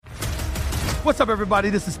What's up,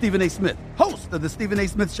 everybody? This is Stephen A. Smith, host of the Stephen A.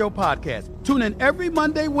 Smith Show podcast. Tune in every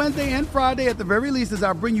Monday, Wednesday, and Friday at the very least as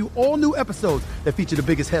I bring you all new episodes that feature the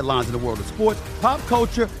biggest headlines in the world of sports, pop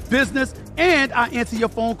culture, business, and I answer your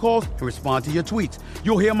phone calls and respond to your tweets.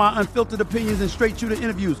 You'll hear my unfiltered opinions and straight-shooter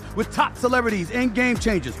interviews with top celebrities and game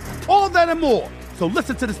changers. All that and more. So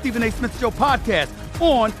listen to the Stephen A. Smith Show podcast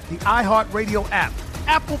on the iHeartRadio app,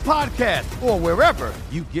 Apple Podcasts, or wherever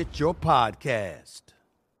you get your podcast.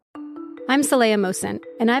 I'm Saleha Mohsin,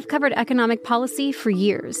 and I've covered economic policy for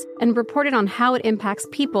years and reported on how it impacts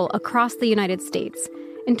people across the United States.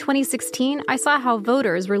 In 2016, I saw how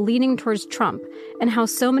voters were leaning towards Trump and how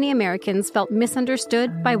so many Americans felt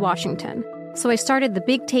misunderstood by Washington. So I started The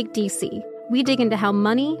Big Take DC. We dig into how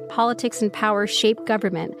money, politics, and power shape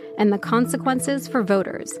government and the consequences for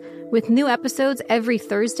voters. With new episodes every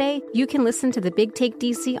Thursday, you can listen to The Big Take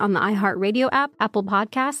DC on the iHeartRadio app, Apple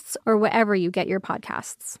Podcasts, or wherever you get your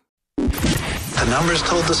podcasts. The numbers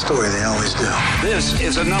told the story, they always do. This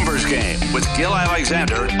is A Numbers Game with Gil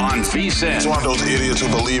Alexander on VSiN. It's one of those idiots who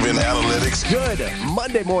believe in analytics. Good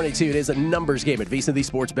Monday morning to you. It is A Numbers Game at VSiN, the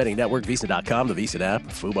sports betting network, VSiN.com, the VSiN app,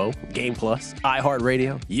 Fubo, Game Plus,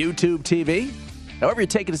 iHeartRadio, YouTube TV. However you're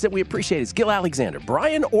taking us in, we appreciate it. It's Gil Alexander,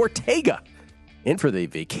 Brian Ortega, in for the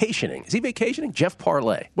vacationing. Is he vacationing? Jeff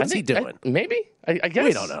Parlay. What's he doing? Maybe. I guess.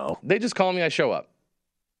 We don't know. They just call me, I show up.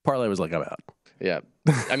 Parlay was like, I'm out. Yeah.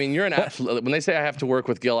 I mean, you're an athlete. When they say I have to work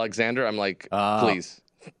with Gil Alexander, I'm like, please.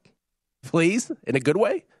 Please? In a good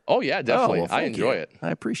way? Oh, yeah, definitely. Well, I enjoy it. I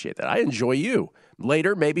appreciate that. I enjoy you.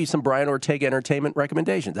 Later, maybe some Brian Ortega entertainment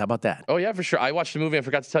recommendations. How about that? Oh, yeah, for sure. I watched a movie I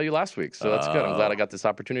forgot to tell you last week, so that's good. I'm glad I got this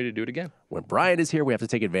opportunity to do it again. When Brian is here, we have to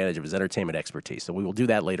take advantage of his entertainment expertise, so we will do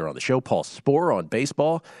that later on the show. Paul Sporer on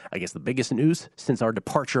baseball. I guess the biggest news since our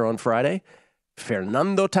departure on Friday,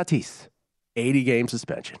 Fernando Tatis, 80-game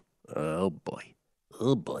suspension. Oh, boy.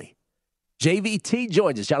 Oh, boy. JVT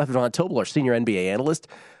joins us. Jonathan Von Tobel, our senior NBA analyst.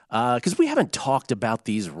 Because we haven't talked about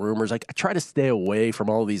these rumors. I try to stay away from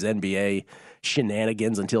all of these NBA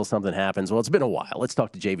shenanigans until something happens. Well, it's been a while. Let's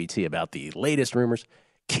talk to JVT about the latest rumors.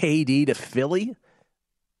 KD to Philly.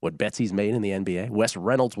 What bets he's made in the NBA. Wes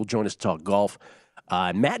Reynolds will join us to talk golf.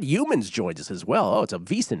 Matt Youmans joins us as well. Oh, it's a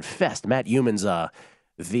VSiN fest. Matt Youmans,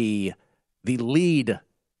 the lead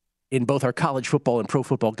in both our college football and pro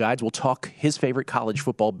football guides. We'll talk his favorite college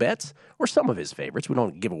football bets, or some of his favorites. We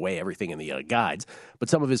don't give away everything in the guides, but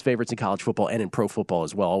some of his favorites in college football and in pro football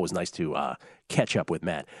as well. Always nice to catch up with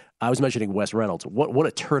Matt. I was mentioning Wes Reynolds. What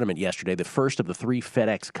a tournament yesterday. The first of the 3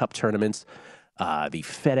 FedEx Cup tournaments. The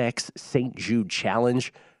FedEx St. Jude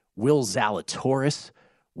Challenge. Will Zalatoris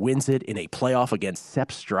wins it in a playoff against Sepp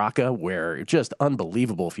Straka, where just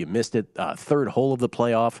unbelievable if you missed it. Third hole of the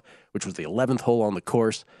playoff, which was the 11th hole on the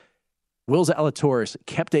course. Will Zalatoris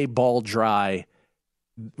kept a ball dry.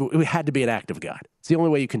 It had to be an act of God. It's the only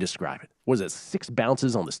way you can describe it. Was it 6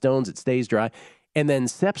 bounces on the stones? It stays dry. And then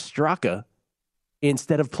Sepp Straka,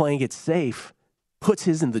 instead of playing it safe, puts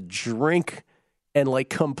his in the drink and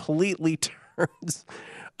completely turns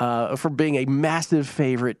from being a massive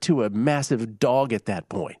favorite to a massive dog at that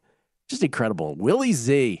point. Just incredible. Willie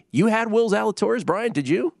Z. You had Will Zalatoris, Brian, did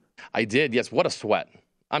you? I did, yes. What a sweat.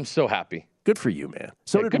 I'm so happy. Good for you, man.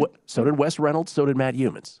 So did Wes Reynolds. So did Matt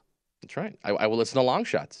Youmans. That's right. I will listen to long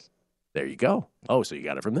shots. There you go. Oh, so you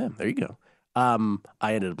got it from them. There you go.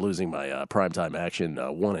 I ended up losing my primetime action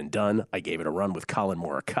one and done. I gave it a run with Colin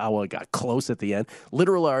Morikawa. Got close at the end.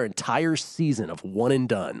 Literally, our entire season of one and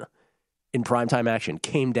done in primetime action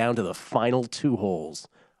came down to the final 2 holes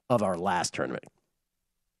of our last tournament.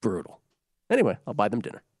 Brutal. Anyway, I'll buy them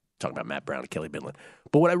dinner. Talking about Matt Brown and Kelly Bidlin.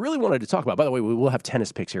 But what I really wanted to talk about, by the way, we will have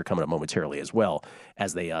tennis picks here coming up momentarily as well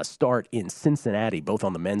as they start in Cincinnati, both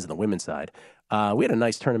on the men's and the women's side. We had a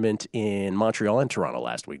nice tournament in Montreal and Toronto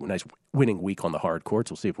last week. Nice winning week on the hard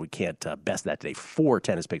courts. We'll see if we can't best that today. 4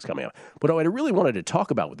 tennis picks coming up. But what I really wanted to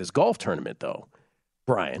talk about with this golf tournament, though,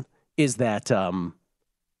 Brian, is that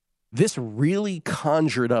this really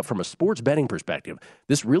conjured up, from a sports betting perspective,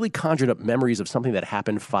 this really conjured up memories of something that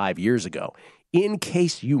happened 5 years ago. In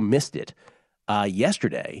case you missed it,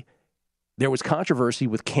 yesterday, there was controversy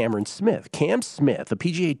with Cameron Smith. Cam Smith, the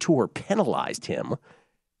PGA Tour penalized him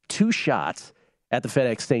 2 shots at the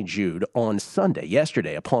FedEx St. Jude on Sunday,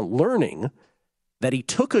 yesterday, upon learning that he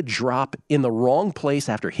took a drop in the wrong place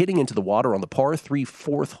after hitting into the water on the par 3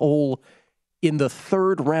 4th hole in the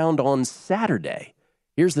 3rd round on Saturday.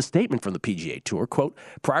 Here's the statement from the PGA Tour. Quote,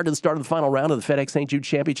 prior to the start of the final round of the FedEx St. Jude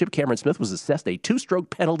Championship, Cameron Smith was assessed a 2-stroke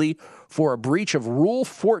penalty for a breach of Rule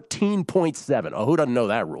 14.7. Oh, who doesn't know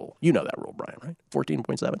that rule? You know that rule, Brian, right?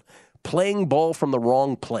 14.7. Playing ball from the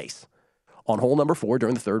wrong place. on hole number 4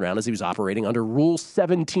 during the third round as he was operating under Rule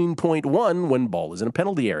 17.1 when ball is in a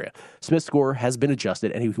penalty area. Smith's score has been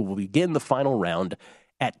adjusted, and he will begin the final round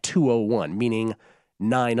at 201, meaning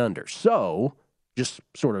 9 under. So, just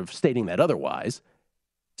sort of stating that otherwise,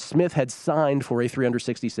 Smith had signed for a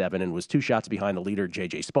 367 and was 2 shots behind the leader,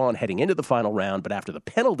 J.J. Spaun, heading into the final round, but after the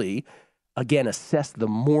penalty, again assessed the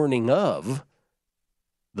morning of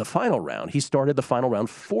the final round, he started the final round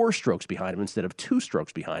 4 strokes behind him instead of 2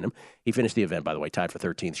 strokes behind him. He finished the event, by the way, tied for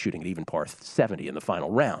 13th, shooting an even par 70 in the final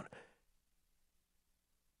round.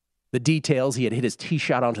 The details, he had hit his tee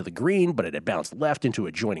shot onto the green, but it had bounced left into a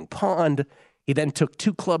adjoining pond. He then took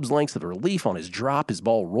 2 clubs lengths of relief on his drop. His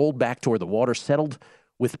ball rolled back toward the water, settled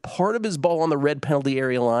with part of his ball on the red penalty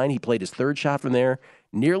area line. He played his 3rd shot from there,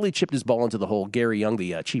 nearly chipped his ball into the hole. Gary Young,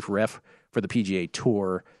 the chief ref for the PGA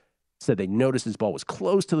Tour, said they noticed his ball was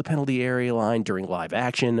close to the penalty area line during live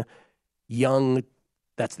action. Young,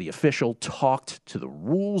 that's the official, talked to the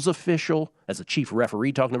rules official, as the chief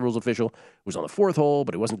referee talking to the rules official, who was on the 4th hole,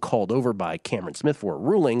 but it wasn't called over by Cameron Smith for a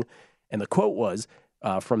ruling. And the quote was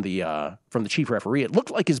from the chief referee, "It looked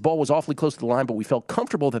like his ball was awfully close to the line, but we felt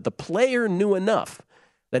comfortable that the player knew enough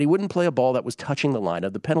that he wouldn't play a ball that was touching the line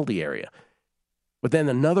of the penalty area." But then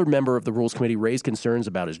another member of the Rules Committee raised concerns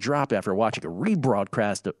about his drop after watching a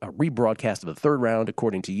rebroadcast of the 3rd round,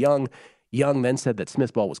 according to Young. Young then said that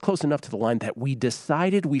Smith's ball was close enough to the line that we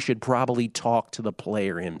decided we should probably talk to the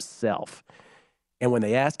player himself. And when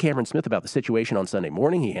they asked Cameron Smith about the situation on Sunday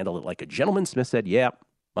morning, he handled it like a gentleman. Smith said, "Yeah,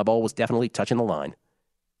 my ball was definitely touching the line."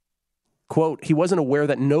 Quote, he wasn't aware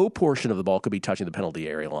that no portion of the ball could be touching the penalty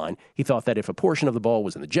area line. He thought that if a portion of the ball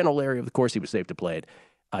was in the general area of the course, he was safe to play it.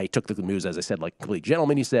 He took the news, as I said, like a complete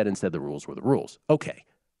gentleman, he said, and said the rules were the rules. Okay.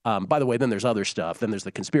 By the way, then there's other stuff. Then there's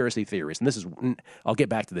the conspiracy theories. And this is, I'll get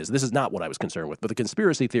back to this. This is not what I was concerned with. But the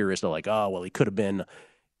conspiracy theorists are like, oh, well, he could have been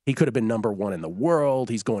number 1 in the world.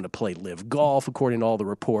 He's going to play live golf, according to all the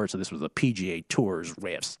reports. So this was the PGA Tour's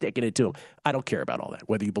way of sticking it to him. I don't care about all that,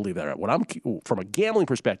 whether you believe that or not. From a gambling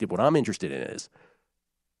perspective, what I'm interested in is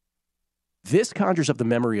this conjures up the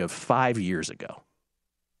memory of 5 years ago.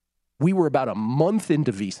 We were about a month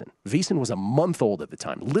into VSiN. VSiN was a month old at the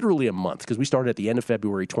time, literally a month, because we started at the end of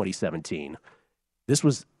February 2017. This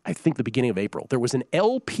was, I think, the beginning of April. There was an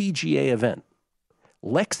LPGA event.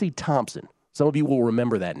 Lexi Thompson. Some of you will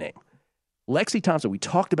remember that name. Lexi Thompson, we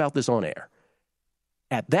talked about this on air.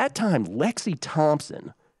 At that time, Lexi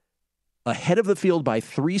Thompson, ahead of the field by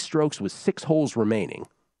 3 strokes with 6 holes remaining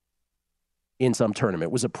in some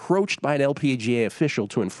tournament, was approached by an LPGA official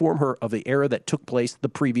to inform her of the error that took place the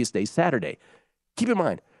previous day, Saturday. Keep in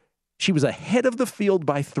mind, she was ahead of the field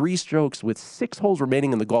by 3 strokes with 6 holes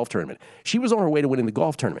remaining in the golf tournament. She was on her way to winning the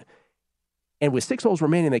golf tournament. And with 6 holes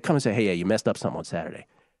remaining, they come and say, hey, yeah, you messed up something on Saturday.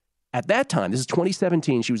 At that time, this is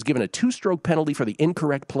 2017, she was given a 2-stroke penalty for the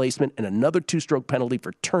incorrect placement and another 2-stroke penalty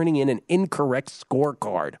for turning in an incorrect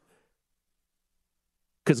scorecard.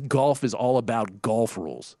 Because golf is all about golf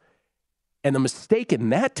rules. And the mistake in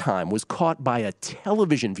that time was caught by a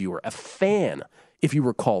television viewer, a fan, if you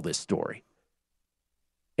recall this story.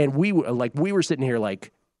 And we were sitting here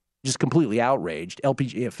like just completely outraged.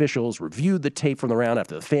 LPGA officials reviewed the tape from the round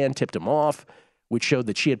after the fan tipped him off, which showed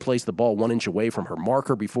that she had placed the ball 1 inch away from her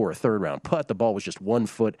marker before a 3rd round putt. The ball was just 1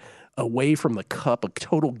 foot away from the cup, a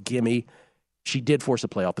total gimme. She did force a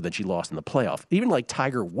playoff, but then she lost in the playoff. Even like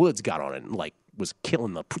Tiger Woods got on it and was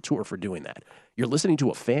killing the tour for doing that. You're listening to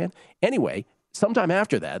a fan? Anyway, sometime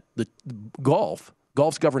after that, the golf's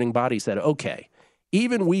governing body said, okay,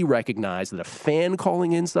 even we recognize that a fan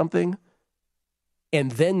calling in something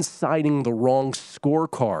and then citing the wrong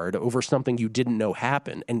scorecard over something you didn't know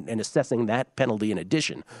happened and assessing that penalty in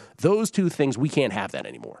addition, those 2 things, we can't have that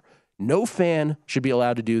anymore. No fan should be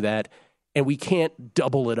allowed to do that, and we can't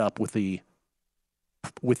double it up with the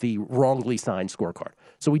wrongly signed scorecard.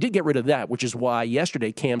 So we did get rid of that, which is why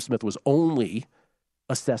yesterday Cam Smith was only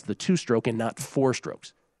assessed the 2-stroke and not 4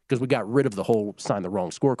 strokes, because we got rid of the whole sign the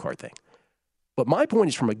wrong scorecard thing. But my point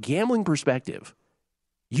is, from a gambling perspective,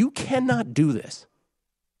 you cannot do this.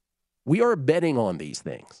 We are betting on these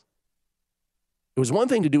things. It was one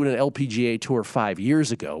thing to do it in an LPGA Tour 5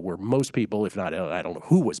 years ago, where most people, if not, I don't know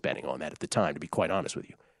who was betting on that at the time, to be quite honest with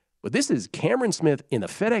you. But this is Cameron Smith in the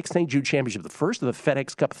FedEx St. Jude Championship, the first of the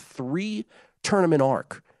FedEx Cup 3-tournament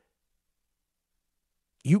arc.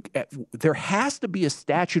 There has to be a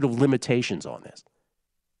statute of limitations on this.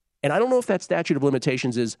 And I don't know if that statute of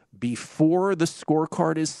limitations is before the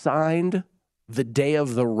scorecard is signed the day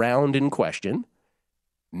of the round in question,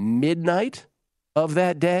 midnight of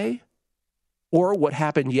that day, or what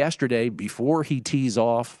happened yesterday before he tees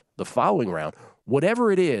off the following round.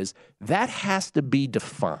 Whatever it is, that has to be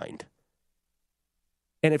defined.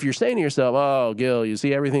 And if you're saying to yourself, oh, Gil, you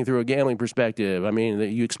see everything through a gambling perspective. I mean,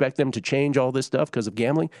 you expect them to change all this stuff because of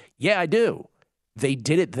gambling? Yeah, I do. They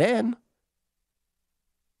did it then.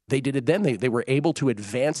 They were able to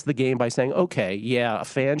advance the game by saying, okay, yeah, a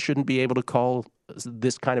fan shouldn't be able to call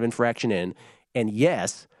this kind of infraction in. And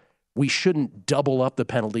yes, we shouldn't double up the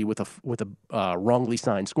penalty with a wrongly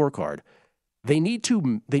signed scorecard. They need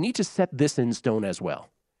to set this in stone as well.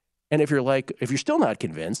 And if you're still not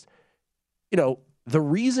convinced, the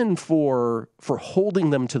reason for holding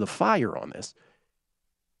them to the fire on this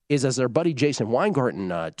is, as our buddy Jason Weingarten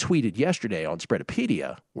tweeted yesterday on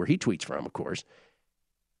Spreadopedia, where he tweets from, of course,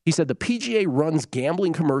 he said the PGA runs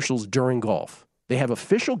gambling commercials during golf. They have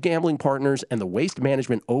official gambling partners, and the Waste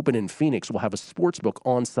Management Open in Phoenix will have a sportsbook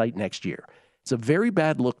on site next year. It's a very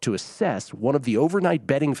bad look to assess one of the overnight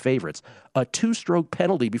betting favorites a 2-stroke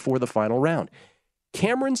penalty before the final round.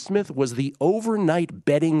 Cameron Smith was the overnight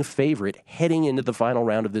betting favorite heading into the final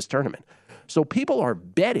round of this tournament. So people are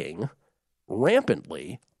betting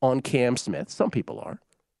rampantly on Cam Smith. Some people are.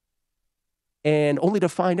 And only to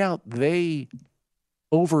find out they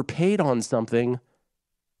overpaid on something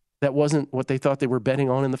that wasn't what they thought they were betting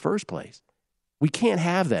on in the first place. We can't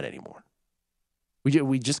have that anymore.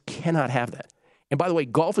 We just cannot have that. And by the way,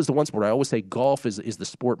 golf is the one sport. I always say golf is the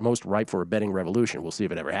sport most ripe for a betting revolution. We'll see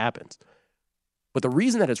if it ever happens. But the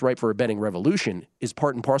reason that it's ripe for a betting revolution is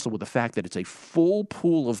part and parcel with the fact that it's a full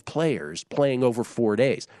pool of players playing over 4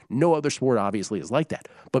 days. No other sport obviously is like that.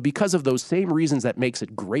 But because of those same reasons that makes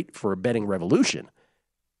it great for a betting revolution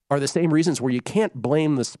are the same reasons where you can't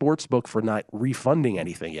blame the sportsbook for not refunding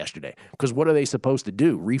anything yesterday. Because what are they supposed to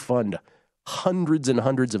do? Refund hundreds and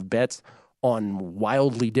hundreds of bets on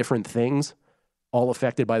wildly different things, all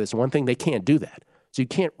affected by this one thing? They can't do that. So you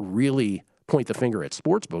can't really point the finger at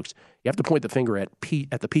sportsbooks. You have to point the finger at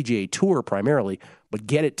the PGA Tour primarily, but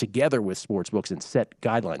get it together with sportsbooks and set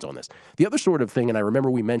guidelines on this. The other sort of thing, and I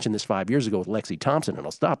remember we mentioned this 5 years ago with Lexi Thompson, and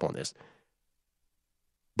I'll stop on this,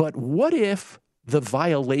 but what if the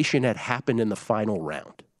violation had happened in the final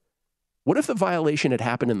round? What if the violation had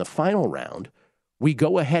happened in the final round? We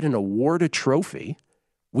go ahead and award a trophy.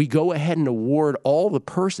 We go ahead and award all the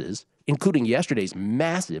purses, including yesterday's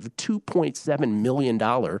massive $2.7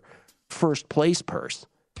 million first place purse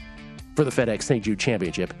for the FedEx St. Jude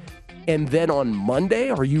Championship. And then on Monday,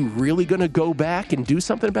 are you really going to go back and do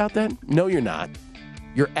something about that? No, you're not.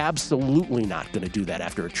 You're absolutely not going to do that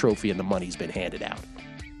after a trophy and the money's been handed out.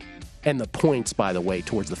 And the points, by the way,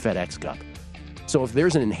 towards the FedEx Cup. So if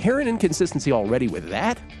there's an inherent inconsistency already with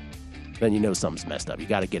that, then you know something's messed up. You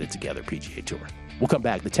got to get it together, PGA Tour. We'll come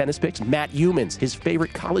back. The tennis picks, Matt Youmans, his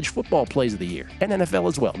favorite college football plays of the year, and NFL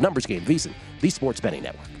as well. Numbers Game, VSiN, the Sports Betting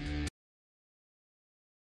Network.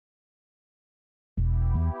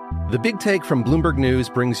 The Big Take from Bloomberg News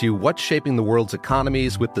brings you what's shaping the world's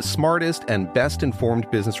economies with the smartest and best-informed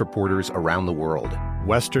business reporters around the world.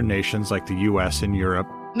 Western nations like the U.S. and Europe.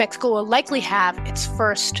 Mexico will likely have its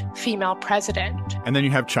first female president. And then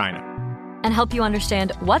you have China. And help you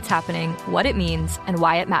understand what's happening, what it means, and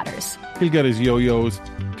why it matters. He'll get his yo-yos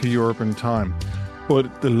to Europe in time.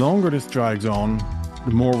 But the longer this drags on,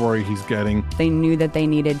 the more worry he's getting. They knew that they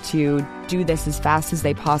needed to do this as fast as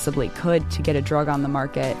they possibly could to get a drug on the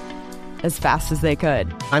market as fast as they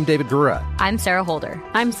could. I'm David Gura. I'm Sarah Holder.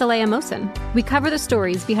 I'm Saleha Mohsin. We cover the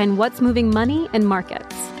stories behind what's moving money and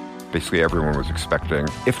markets. Basically, everyone was expecting,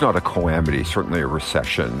 if not a calamity, certainly a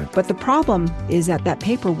recession. But the problem is that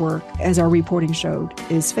paperwork, as our reporting showed,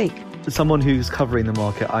 is fake. As someone who's covering the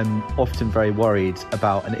market, I'm often very worried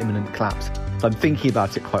about an imminent collapse. I'm thinking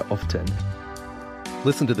about it quite often.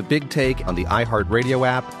 Listen to The Big Take on the iHeartRadio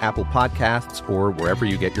app, Apple Podcasts, or wherever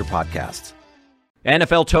you get your podcasts.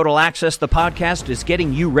 NFL Total Access, the podcast, is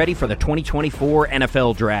getting you ready for the 2024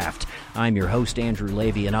 NFL Draft. I'm your host, Andrew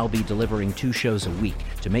Levy, and I'll be delivering 2 shows a week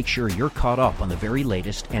to make sure you're caught up on the very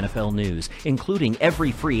latest NFL news, including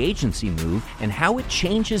every free agency move and how it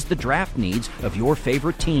changes the draft needs of your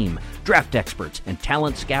favorite team. Draft experts and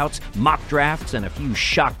talent scouts, mock drafts, and a few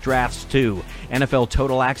shock drafts, too. NFL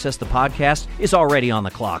Total Access, the podcast, is already on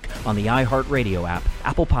the clock on the iHeartRadio app,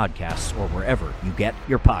 Apple Podcasts, or wherever you get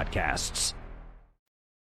your podcasts.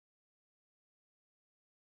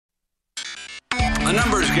 The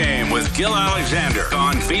Numbers Game with Gil Alexander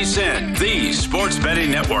on VSiN, the Sports Betting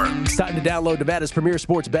Network. It's time to download Nevada's premier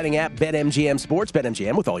sports betting app, BetMGM Sports.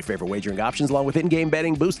 BetMGM with all your favorite wagering options, along with in-game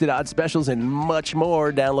betting, boosted odds specials, and much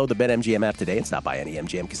more. Download the BetMGM app today and stop by any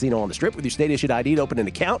MGM casino on the Strip with your state-issued ID to open an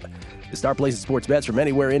account. The star places sports bets from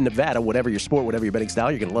anywhere in Nevada. Whatever your sport, whatever your betting style,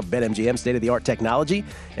 you're going to love BetMGM state-of-the-art technology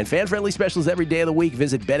and fan-friendly specials every day of the week.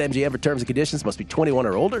 Visit BetMGM for terms and conditions. Must be 21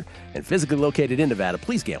 or older and physically located in Nevada.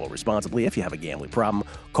 Please gamble responsibly. If you have a gambling problem, problem,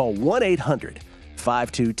 call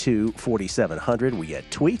 1-800-522-4700. We get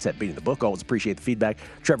tweets at Beating the Book. Always appreciate the feedback.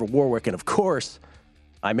 Trevor Warwick. And, of course,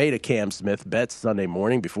 I made a Cam Smith bet Sunday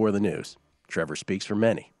morning before the news. Trevor speaks for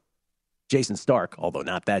many. Jason Stark, although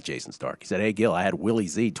not that Jason Stark. He said, hey, Gil, I had Willie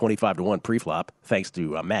Z 25-1 pre-flop thanks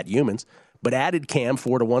to Matt Humans, but added Cam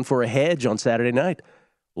 4-1 for a hedge on Saturday night.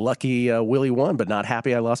 Lucky Willie won, but not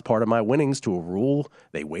happy I lost part of my winnings to a rule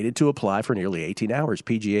they waited to apply for nearly 18 hours.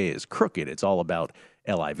 PGA is crooked. It's all about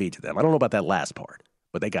LIV to them. I don't know about that last part,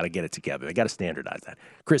 but they got to get it together. They got to standardize that.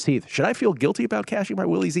 Chris Heath, should I feel guilty about cashing my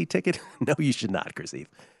Willie Z ticket? No, you should not, Chris Heath.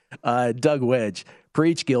 Doug Wedge,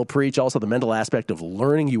 preach, Gil, preach. Also, the mental aspect of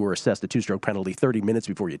learning you were assessed a two-stroke penalty 30 minutes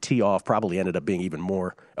before you tee off probably ended up being even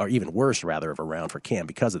worse, of a round for Cam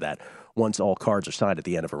because of that. Once all cards are signed at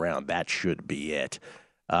the end of a round, that should be it.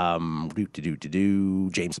 James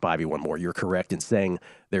Spivey, one more. You're correct in saying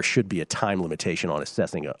there should be a time limitation on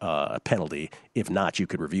assessing a penalty. If not, you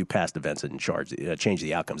could review past events and change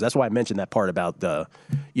the outcomes. That's why I mentioned that part about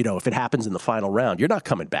if it happens in the final round, you're not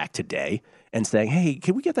coming back today and saying, hey,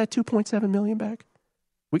 can we get that $2.7 million back?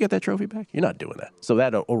 We get that trophy back? You're not doing that. So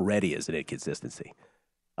that already is an inconsistency.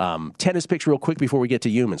 Tennis picks real quick before we get to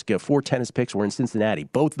humans. Get 4 tennis picks. We're in Cincinnati,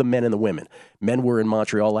 both the men and the women. Men were in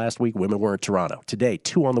Montreal last week. Women were in Toronto. Today,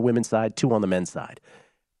 2 on the women's side, 2 on the men's side.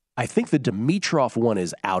 I think the Dimitrov one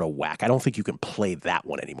is out of whack. I don't think you can play that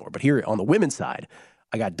one anymore. But here on the women's side,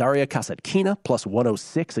 I got Daria Kasatkina plus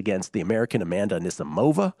 106 against the American Amanda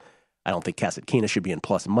Anisimova. I don't think Kasatkina should be in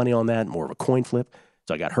plus money on that, more of a coin flip.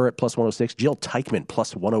 So I got her at plus 106. Jill Teichmann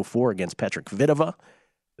plus 104 against Petra Kvitova.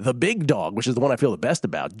 The big dog, which is the one I feel the best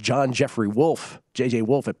about, John Jeffrey Wolf, J.J.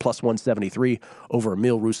 Wolf at plus 173 over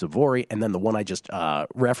Emil Rusevori. And then the one I just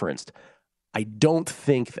referenced, I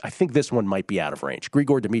think this one might be out of range.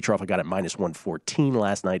 Grigor Dimitrov, I got at minus 114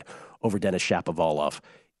 last night over Denis Shapovalov.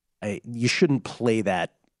 You shouldn't play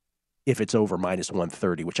that if it's over minus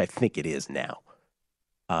 130, which I think it is now.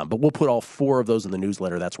 But we'll put all 4 of those in the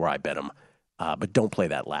newsletter. That's where I bet them. But don't play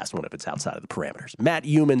that last one if it's outside of the parameters. Matt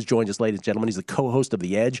Humans joins us, ladies and gentlemen. He's the co-host of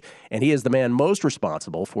The Edge, and he is the man most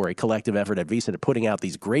responsible for a collective effort at VSiN at putting out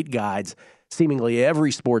these great guides, seemingly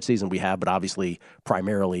every sports season we have, but obviously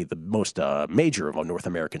primarily the most major of North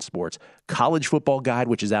American sports. College Football Guide,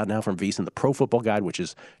 which is out now from VSiN, the Pro Football Guide, which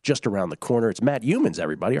is just around the corner. It's Matt Humans,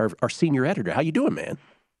 everybody, our senior editor. How you doing, man?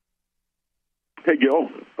 Hey, Gil.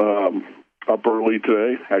 Up early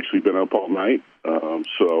today. Actually been up all night,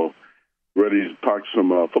 so ready to talk some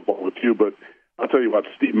football with you. But I'll tell you about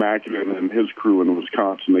Steve Mackinnon and his crew in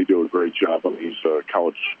Wisconsin. They do a great job on these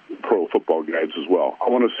college pro football guides as well. I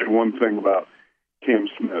want to say one thing about Cam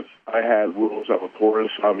Smith. I had Will Zalatoris,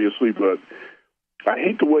 obviously, but I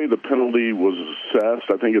hate the way the penalty was assessed.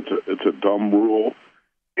 I think it's a dumb rule,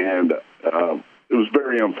 and it was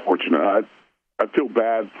very unfortunate. I feel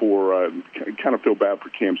bad for kind of feel bad for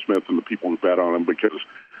Cam Smith and the people who bet on him because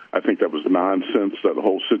I think that was nonsense, that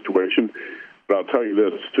whole situation. But I'll tell you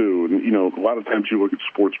this, too. And, a lot of times you look at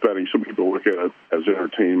sports betting. Some people look at it as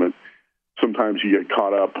entertainment. Sometimes you get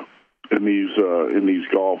caught up in these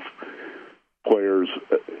golf players,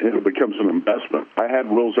 and it becomes an investment. I had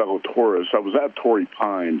Will Zalatoris. I was at Torrey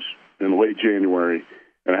Pines in late January,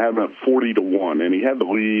 and I had him at 40-1. And he had the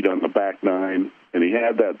lead on the back nine, and he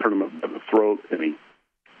had that tournament by the throat, and he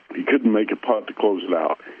couldn't make a putt to close it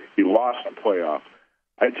out. He lost the playoff.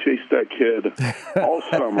 I chased that kid all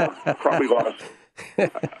summer. Probably lost.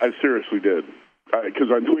 I seriously did.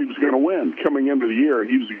 Because I knew he was going to win. Coming into the year,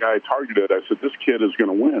 he was the guy I targeted. I said, this kid is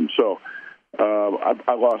going to win. So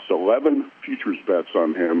I lost 11 futures bets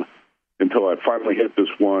on him until I finally hit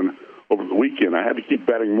this one over the weekend. I had to keep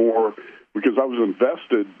betting more because I was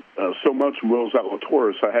invested so much in Will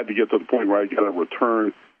Zalatoris. I had to get to the point where I got a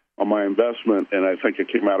return on my investment, and I think I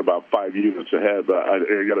came out about 5 units ahead. But I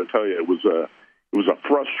got to tell you, it was a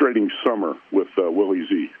frustrating summer with Willie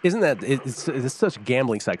Z. Isn't that it's such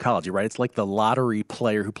gambling psychology, right? It's like the lottery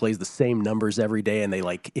player who plays the same numbers every day, and they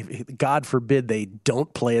if God forbid they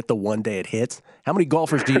don't play it the one day it hits. How many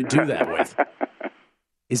golfers do you do that with?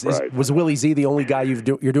 Was Willie Z the only guy you're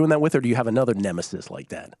doing that with, or do you have another nemesis like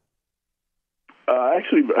that?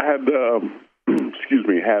 Actually, I had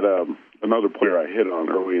another player I hit on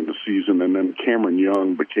early in the season, and then Cameron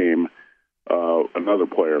Young became another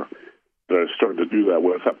player that I started to do that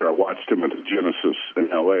with after I watched him at the Genesis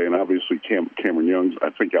in L.A. And obviously Cameron Young, I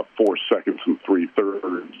think, got 4 seconds and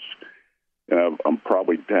 3/3. And I'm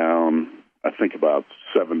probably down, I think, about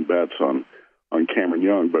 7 bets on Cameron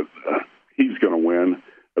Young, but he's going to win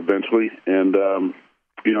eventually. And,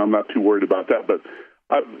 I'm not too worried about that. But,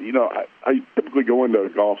 I typically go into a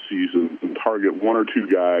golf season and target 1 or 2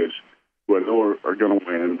 guys who I know are going to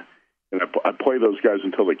win. and I play those guys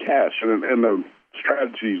until they cash. And the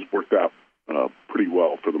strategy's worked out pretty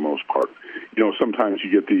well for the most part. Sometimes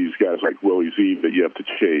you get these guys like Willie Z that you have to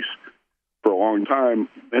chase for a long time,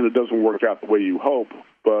 and it doesn't work out the way you hope.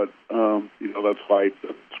 But, that's life,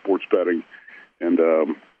 that's sports betting, and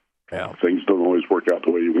things don't always work out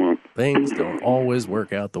the way you want. Things don't always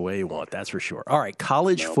work out the way you want, that's for sure. All right,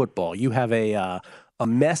 college football. You have a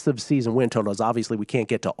mess of season win totals. Obviously, we can't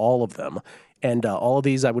get to all of them. And all of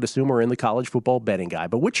these, I would assume, are in the college football betting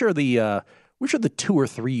guide. But which are the 2 or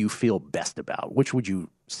 3 you feel best about? Which would you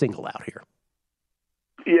single out here?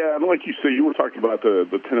 Yeah, and like you say, you were talking about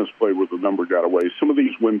the tennis play where the number got away. Some of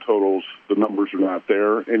these win totals, the numbers are not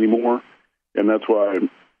there anymore. And that's why,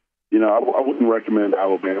 I wouldn't recommend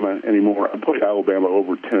Alabama anymore. I played Alabama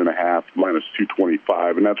over 10.5, minus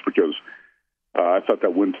 225, and that's because I thought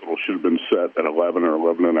that win total should have been set at 11 or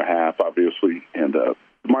 11.5, obviously, and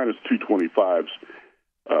minus 225's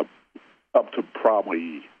up to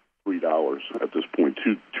probably $3 at this point,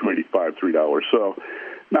 $2.85, $3. So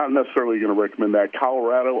not necessarily going to recommend that.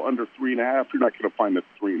 Colorado under 3.5, you're not going to find the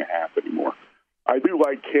 3.5 anymore. I do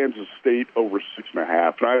like Kansas State over 6.5,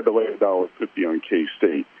 and I had to lay $1.50 on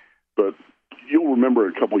K-State. But you'll remember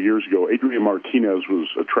a couple of years ago, Adrian Martinez was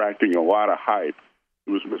attracting a lot of hype.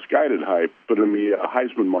 It was misguided hype, but in the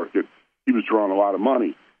Heisman market, he was drawing a lot of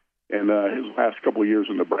money. And his last couple of years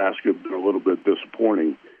in Nebraska have been a little bit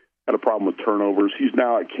disappointing. Had a problem with turnovers. He's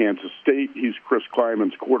now at Kansas State. He's Chris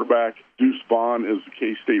Kleiman's quarterback. Deuce Vaughn is the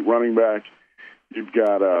K-State running back. You've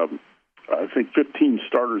got, I think, 15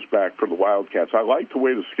 starters back for the Wildcats. I like the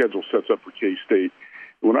way the schedule sets up for K-State.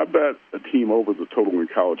 When I bet a team over the total in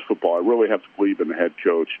college football, I really have to believe in the head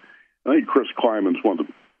coach. I think Chris Kleiman's one of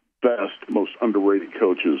the best, most underrated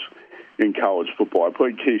coaches in college football. I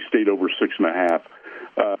played K-State over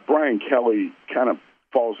 6.5. Brian Kelly kind of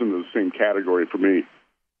falls into the same category for me.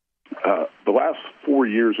 The last 4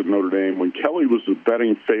 years at Notre Dame, when Kelly was the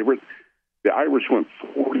betting favorite, the Irish went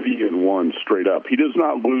 40-1 straight up. He does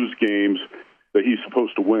not lose games that he's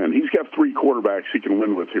supposed to win. He's got 3 quarterbacks he can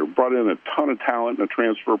win with here. Brought in a ton of talent in the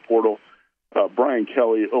transfer portal. Brian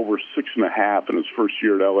Kelly over 6.5 in his first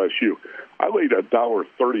year at LSU. I laid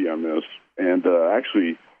 $1.30 on this, and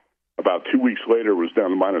actually about 2 weeks later it was down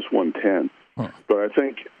to minus 110. But I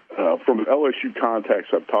think from LSU contacts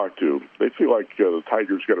I've talked to, they feel like the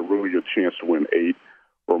Tigers got a really good chance to win 8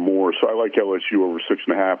 or more. So I like LSU over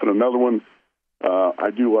 6.5. And another one I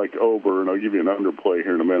do like over, and I'll give you an underplay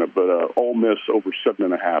here in a minute, but Ole Miss over 7.5.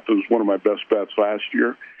 It was one of my best bets last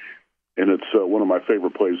year, and it's one of my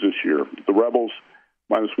favorite plays this year. The Rebels,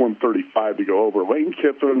 minus 135 to go over. Lane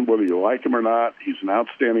Kiffin, whether you like him or not, he's an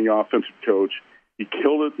outstanding offensive coach. He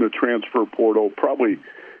killed it in the transfer portal. Probably,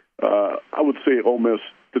 I would say Ole Miss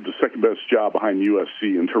did the second-best job behind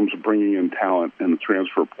USC in terms of bringing in talent in the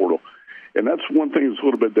transfer portal. And that's one thing that's a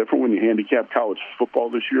little bit different when you handicap college football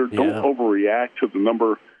this year. Yeah. Don't overreact to the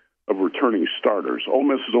number of returning starters. Ole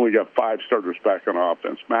Miss has only got 5 starters back on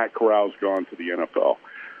offense. Matt Corral's gone to the NFL.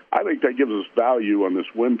 I think that gives us value on this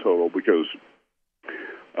win total because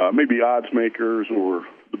maybe odds makers or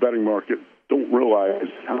the betting market don't realize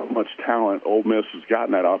how much talent Ole Miss has got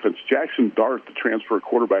in that offense. Jackson Dart, the transfer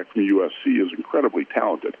quarterback from USC, is incredibly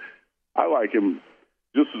talented. I like him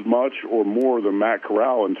just as much or more than Matt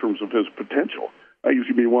Corral in terms of his potential. I think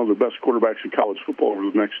he's going to be one of the best quarterbacks in college football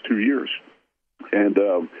over the next 2 years. And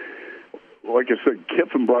like I said,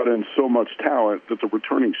 Kiffin brought in so much talent that the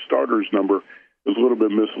returning starters number is a little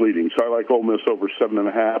bit misleading. So I like Ole Miss over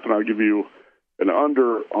 7.5, and I'll give you an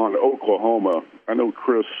under on Oklahoma. I know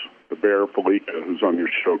Chris, the Bear Felica, who's on your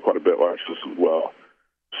show quite a bit, likes this as well.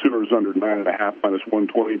 Sooners under 9.5, minus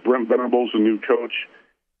 120. Brent Venables, the new coach.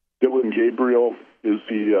 Dylan Gabriel is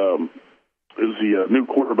the new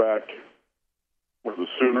quarterback for the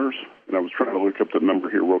Sooners, and I was trying to look up the number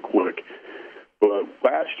here real quick. But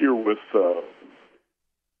last year with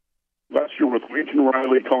Lincoln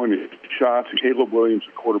Riley calling the shots and Caleb Williams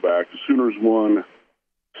the quarterback, the Sooners won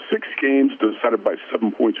 6 games decided by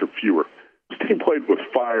 7 points or fewer. This team played with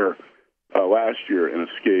fire last year and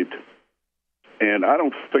escaped. And I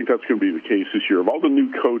don't think that's going to be the case this year. Of all the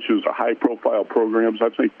new coaches, the high-profile programs, I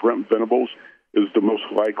think Brent Venables is the most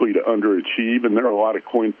likely to underachieve, and there are a lot of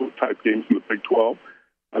coin flip-type games in the Big 12.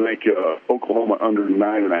 I think Oklahoma under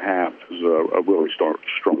 9.5 is a really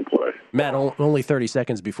strong play. Matt, only 30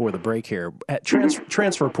 seconds before the break here. At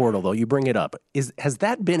transfer portal, though, you bring it up. Has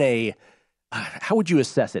that been how would you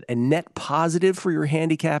assess it, a net positive for your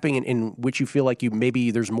handicapping in which you feel like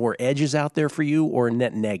maybe there's more edges out there for you, or a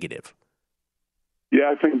net negative?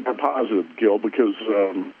 Yeah, I think they're positive, Gil, because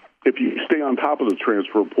if you stay on top of the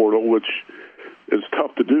transfer portal, which is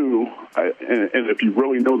tough to do. And if you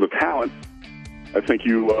really know the talent, I think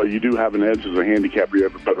you do have an edge as a handicapper. You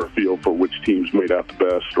have a better feel for which teams made out the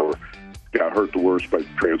best or got hurt the worst by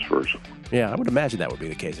transfers. Yeah, I would imagine that would be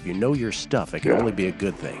the case. If you know your stuff, it can only be a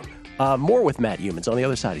good thing. More with Matt Youmans. On the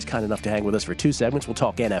other side, he's kind enough to hang with us for 2 segments. We'll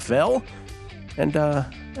talk NFL, and I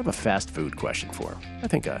have a fast food question for him. I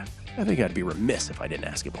think I'd be remiss if I didn't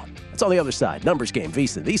ask him one. That's on the other side. Numbers Game,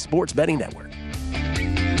 VSiN, the Sports Betting Network.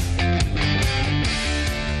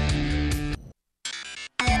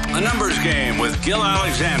 The Numbers Game with Gil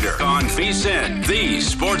Alexander on VSiN, the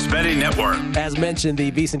Sports Betting Network. As mentioned,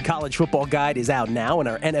 the VSiN College Football Guide is out now, and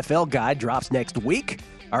our NFL Guide drops next week.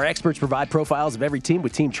 Our experts provide profiles of every team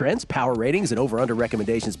with team trends, power ratings, and over-under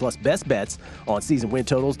recommendations, plus best bets on season win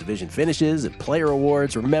totals, division finishes, and player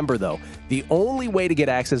awards. Remember, though, the only way to get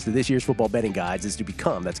access to this year's football betting guides is to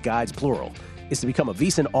become, that's guides plural, is to become a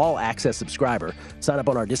VSiN All Access subscriber. Sign up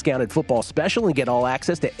on our discounted football special and get all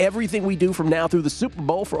access to everything we do from now through the Super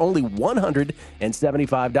Bowl for only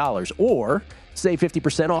 $175. Or save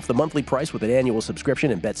 50% off the monthly price with an annual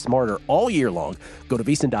subscription and bet smarter all year long. Go to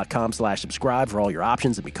VSiN.com/subscribe for all your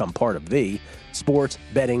options and become part of the Sports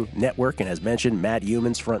Betting Network. And as mentioned, Matt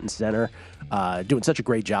Youmans front and center, doing such a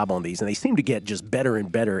great job on these. And they seem to get just better and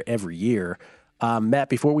better every year. Matt,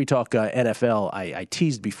 before we talk NFL, I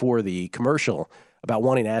teased before the commercial about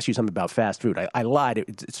wanting to ask you something about fast food. I lied.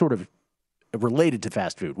 It's sort of related to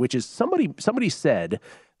fast food, which is somebody said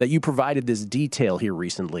that you provided this detail here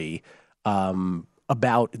recently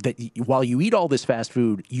about that while you eat all this fast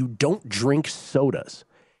food, you don't drink sodas.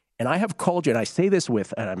 And I have called you, and I say this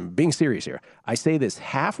with, and I'm being serious here, I say this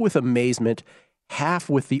half with amazement, half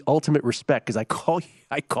with the ultimate respect, because I call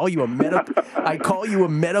you a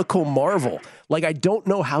medical marvel. Like, I don't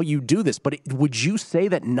know how you do this, but would you say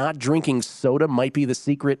that not drinking soda might be the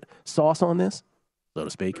secret sauce on this, so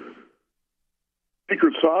to speak?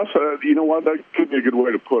 Secret sauce? You know what? That could be a good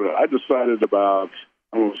way to put it. I decided about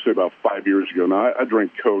 5 years ago. Now, I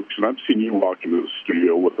drink Cokes, and I've seen you walk into the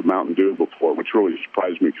studio with a Mountain Dew before, which really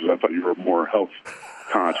surprised me because I thought you were more health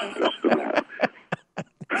conscious than that.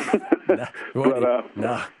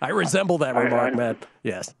 No, I resemble that remark, man.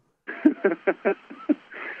 Yes.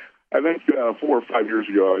 I think 4 or 5 years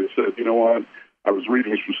ago, I said, you know what? I was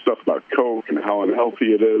reading some stuff about Coke and how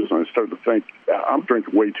unhealthy it is, and I started to think, I'm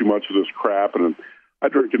drinking way too much of this crap, and I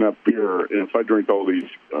drink enough beer, and if I drink all these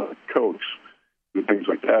Cokes and things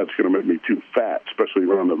like that, it's going to make me too fat, especially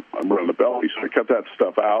around the belly. So I cut that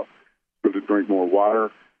stuff out, started to drink more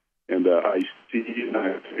water and iced tea, and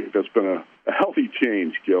I think that's been a healthy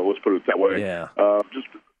change, Gil. Let's put it that way. Yeah.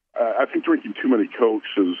 I think drinking too many Cokes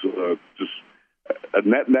is just a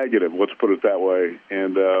net negative. Let's put it that way.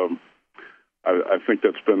 And I think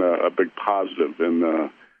that's been a big positive in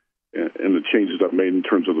the changes I've made in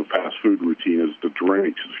terms of the fast food routine is the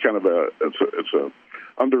drinks. It's kind of it's a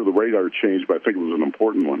under the radar change, but I think it was an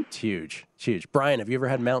important one. It's huge. Brian, have you ever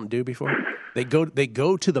had Mountain Dew before? They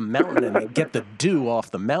go to the mountain and they get the dew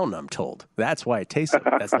off the mountain, I'm told. That's why it tastes so.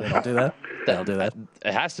 They don't do that? They don't do that?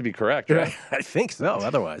 It has to be correct, right? I think so,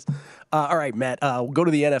 otherwise. All right, Matt, we'll go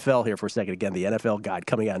to the NFL here for a second. Again, the NFL Guide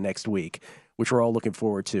coming out next week, which we're all looking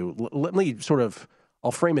forward to. Let me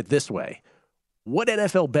I'll frame it this way. What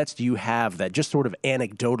NFL bets do you have that just sort of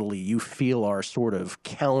anecdotally you feel are sort of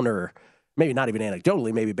counter, maybe not even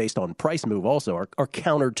anecdotally, maybe based on price move also, are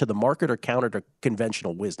counter to the market or counter to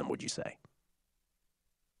conventional wisdom, would you say?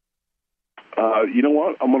 You know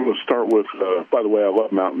what? I'm going to start with, by the way, I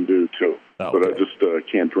love Mountain Dew too, but I just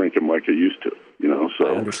can't drink them like I used to, so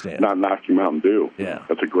I understand. Not knocking Mountain Dew. Yeah.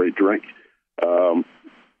 That's a great drink. I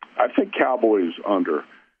think Cowboys under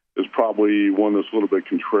is probably one that's a little bit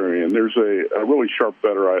contrarian. There's a really sharp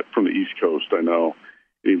bettor from the East Coast, I know.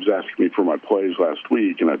 He was asking me for my plays last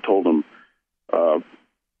week, and I told him the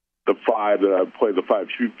five that I played, the 5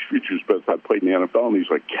 futures bets I played in the NFL, and he's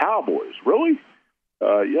like, Cowboys, really?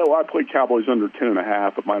 Yeah, well, I played Cowboys under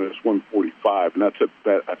 10.5 at -145, and that's a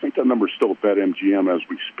bet. I think that number's still at BetMGM as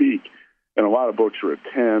we speak, and a lot of books are at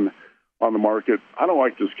 10 on the market. I don't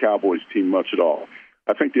like this Cowboys team much at all.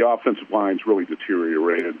 I think the offensive line's really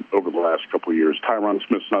deteriorated over the last couple of years. Tyron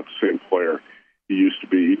Smith's not the same player he used to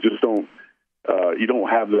be. You just don't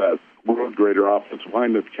have that world greater offensive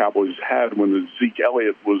line that the Cowboys had when Zeke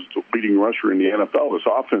Elliott was the leading rusher in the NFL. This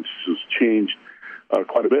offense has changed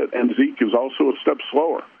quite a bit, and Zeke is also a step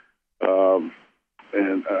slower.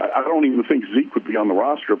 And I don't even think Zeke would be on the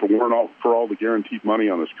roster if it weren't for all the guaranteed money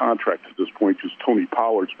on his contract at this point, because Tony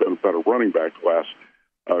Pollard's been a better running back the last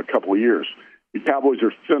couple of years. The Cowboys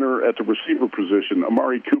are thinner at the receiver position.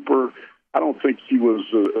 Amari Cooper I don't think he was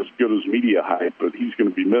as good as media hype, but he's going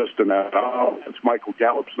to be missed. And it's Michael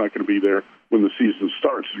Gallup's not going to be there when the season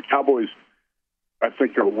starts. The Cowboys, I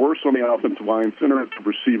think, are worse on the offensive line, thinner at the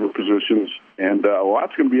receiver positions, and a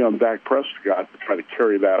lot's going to be on Dak Prescott to try to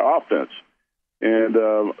carry that offense. And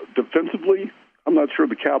defensively, I'm not sure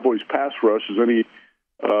the Cowboys' pass rush is any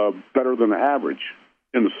better than average.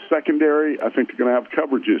 In the secondary, I think they're going to have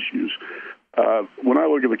coverage issues. When I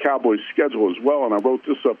look at the Cowboys' schedule as well, and I wrote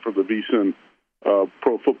this up for the VSiN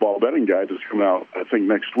Pro Football Betting Guide that's coming out, I think,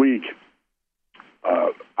 next week,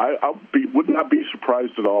 would not be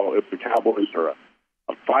surprised at all if the Cowboys are a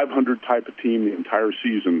 500 type of team the entire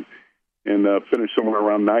season and finish somewhere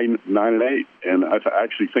around 9-8. And I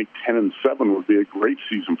actually think 10-7 would be a great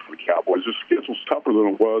season for the Cowboys. The schedule's tougher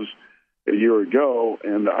than it was a year ago,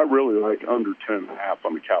 and I really like under 10.5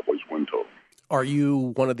 on the Cowboys win total. Are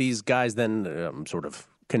you one of these guys then, sort of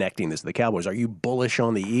connecting this to the Cowboys, are you bullish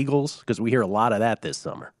on the Eagles? Because we hear a lot of that this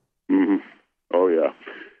summer. Mm-hmm. Oh, yeah.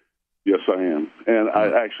 Yes, I am. And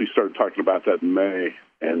I actually started talking about that in May,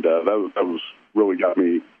 and that was really got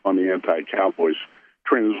me on the anti-Cowboys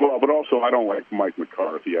train as well. But also, I don't like Mike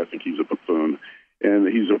McCarthy. I think he's a buffoon, and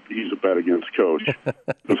he's a bet against coach.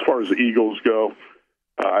 As far as the Eagles go,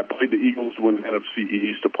 I played the Eagles to win the NFC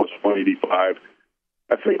East to plus 185.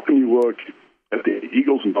 I think when you look at the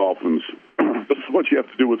Eagles and Dolphins, this is what you have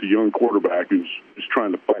to do with a young quarterback who's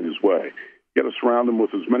trying to find his way. You got to surround him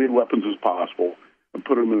with as many weapons as possible and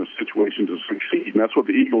put him in a situation to succeed. And that's what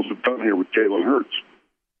the Eagles have done here with Jalen Hurts.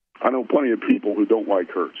 I know plenty of people who don't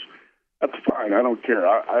like Hurts. That's fine. I don't care.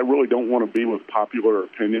 I really don't want to be with popular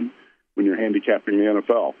opinion when you're handicapping the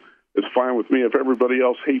NFL. It's fine with me if everybody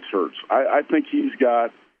else hates Hurts. I think he's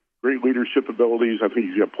got great leadership abilities. I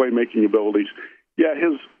think he's got playmaking abilities. Yeah,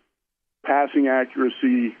 his passing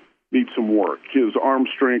accuracy needs some work. His arm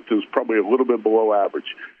strength is probably a little bit below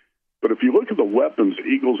average. But if you look at the weapons the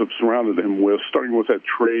Eagles have surrounded him with, starting with that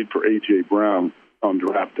trade for A.J. Brown on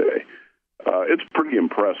draft day, it's pretty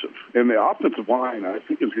impressive. And the offensive line, I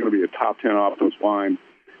think, is going to be a top 10 offensive line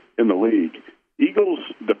in the league. Eagles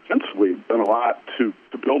defensively have done a lot to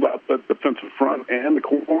build out that defensive front and the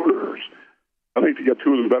corners. I think they got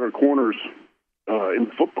two of the better corners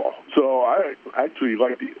in football. So I actually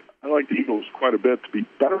like the Eagles quite a bit to be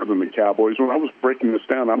better than the Cowboys. When I was breaking this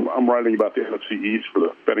down, I'm writing about the NFC East for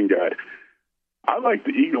the betting guide. I like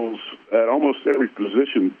the Eagles at almost every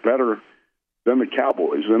position better than the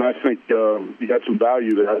Cowboys, and I think you got some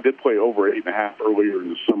value there. I did play over 8.5 earlier in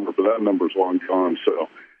the summer, but that number's long gone, so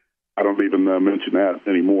I don't even mention that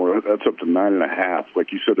anymore. That's up to 9.5.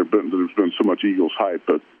 Like you said, there's been so much Eagles hype,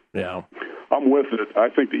 but yeah, I'm with it. I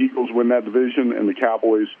think the Eagles win that division, and the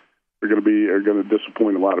Cowboys are going to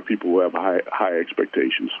disappoint a lot of people who have high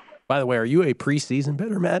expectations. By the way, are you a preseason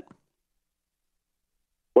bettor, Matt?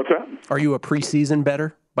 What's that? Are you a preseason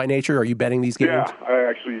bettor by nature? Are you betting these games?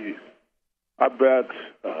 Yeah, I bet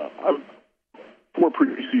I've 4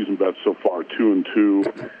 preseason bets so far,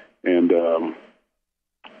 2-2, and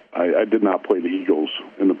I did not play the Eagles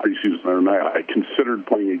in the preseason. And I considered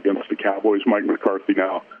playing against the Cowboys. Mike McCarthy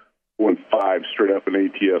now won 5 straight up in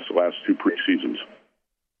ATS the last 2 preseasons.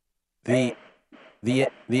 The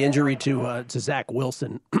injury to Zach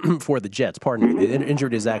Wilson for the Jets, pardon me, the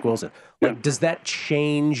injury to Zach Wilson. Like, does that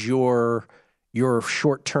change your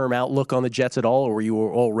short-term outlook on the Jets at all, or were you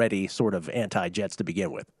already sort of anti-Jets to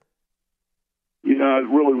begin with? Yeah, it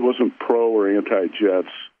really wasn't pro or anti-Jets.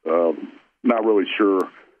 Not really sure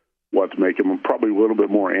what to make him. I'm probably a little bit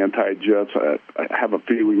more anti-Jets. I have a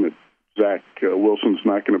feeling that Zach Wilson's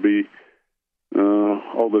not going to be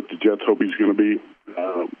all that the Jets hope he's going to be.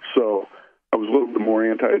 So I was a little bit more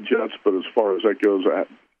anti-Jets, but as far as that goes, that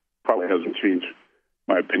probably hasn't changed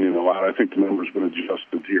my opinion a lot. I think the number's been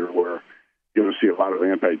adjusted here where you're going to see a lot of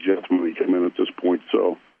anti-Jets money come in at this point,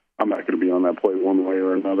 so I'm not going to be on that play one way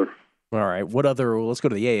or another. All right. Let's go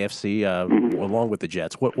to the AFC along with the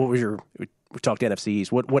Jets. What was we talked NFC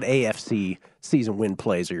East. What AFC season win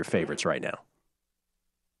plays are your favorites right now?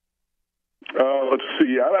 Let's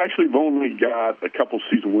see. I actually have only got a couple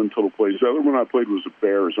season win total plays. The other one I played was the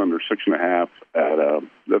Bears under 6.5.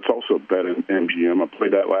 That's also a bet in MGM. I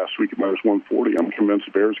played that last week at -140. I'm convinced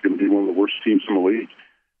the Bears are going to be one of the worst teams in the league.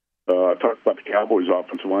 I talked about the Cowboys'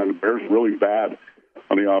 offensive line. The Bears are really bad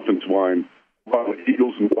on the offensive line. While the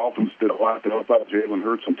Eagles and Dolphins did a lot to help out Jalen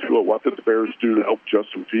Hurts and Tua, what did the Bears do to help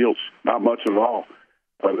Justin Fields? Not much at all.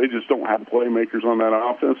 They just don't have playmakers on that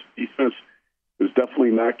offense. Defense is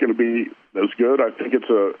definitely not going to be as good. I think it's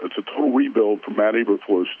a total rebuild for Matt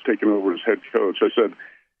Eberflus taking over as head coach. I said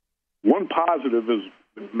one positive is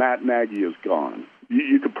Matt Nagy is gone.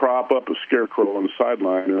 you could prop up a scarecrow on the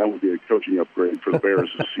sideline, and that would be a coaching upgrade for the Bears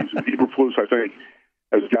this season. Eberflus, I think,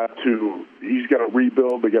 he's got to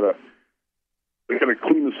rebuild. They got to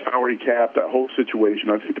clean the salary cap, that whole situation.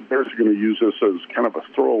 I think the Bears are going to use this as kind of a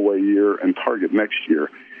throwaway year and target next year.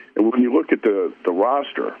 And when you look at the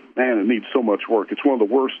roster, man, it needs so much work. It's one of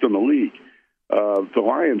the worst in the league. The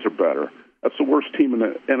Lions are better. That's the worst team in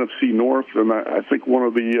the NFC North, and I think one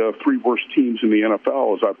of the three worst teams in the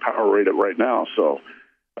NFL as I power rate it right now. So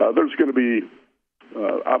there's going to be,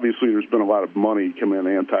 obviously there's been a lot of money come in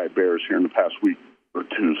anti-Bears here in the past week or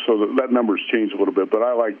two, so that number's changed a little bit, but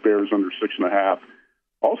I like Bears under 6.5.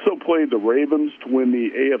 Also played the Ravens to win the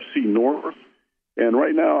AFC North, and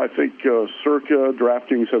right now I think Circa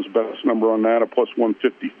DraftKings has the best number on that, a plus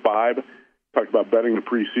 155. Talked about betting the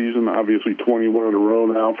preseason, obviously 21 in a row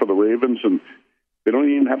now for the Ravens, and they don't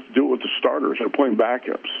even have to do it with the starters. They're playing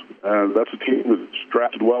backups. That's a team that's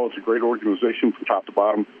drafted well. It's a great organization from top to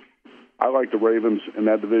bottom. I like the Ravens in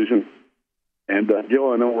that division. And,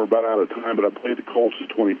 Gil, I know we're about out of time, but I played the Colts at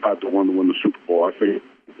 25-1 to win the Super Bowl. I think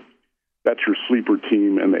that's your sleeper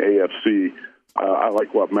team in the AFC. I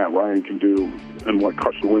like what Matt Ryan can do and what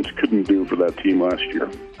Carson Wentz couldn't do for that team last year.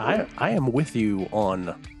 I am with you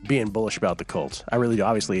on being bullish about the Colts. I really do.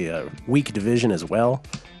 Obviously, a weak division as well.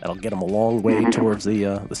 That'll get them a long way towards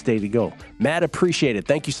the state to go. Matt, appreciate it.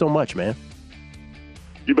 Thank you so much, man.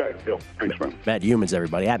 You bet, Bill. Thanks, man. Matt Humans,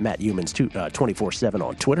 everybody. At Matt Humans 24/7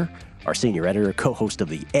 on Twitter. Our senior editor, co-host of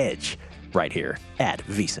The Edge, right here at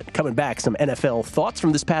VSiN. Coming back, some NFL thoughts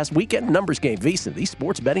from this past weekend. Numbers game, VSiN, the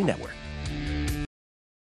Sports Betting Network.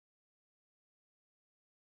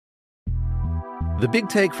 The Big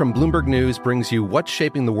Take from Bloomberg News brings you what's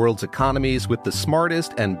shaping the world's economies with the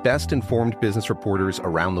smartest and best-informed business reporters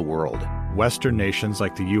around the world. Western nations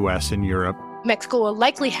like the U.S. and Europe. Mexico will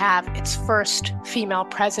likely have its first female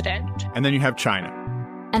president. And then you have China.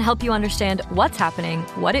 And help you understand what's happening,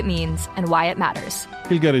 what it means, and why it matters.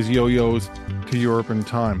 He'll get his yo-yos to Europe in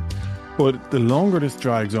time. But the longer this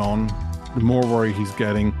drags on, the more worry he's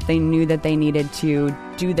getting. They knew that they needed to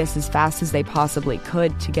do this as fast as they possibly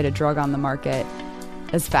could to get a drug on the market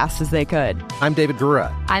as fast as they could. I'm David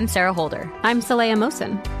Gura. I'm Sarah Holder. I'm Saleha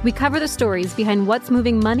Mohsen. We cover the stories behind what's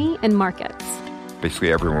moving money and markets.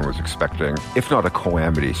 Basically, everyone was expecting, if not a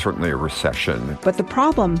calamity, certainly a recession. But the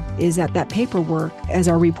problem is that paperwork, as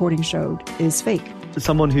our reporting showed, is fake. As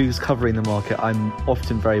someone who's covering the market, I'm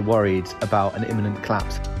often very worried about an imminent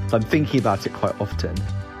collapse. So I'm thinking about it quite often.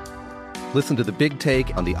 Listen to The Big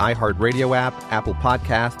Take on the iHeartRadio app, Apple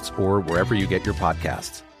Podcasts, or wherever you get your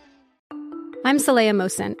podcasts. I'm Saleha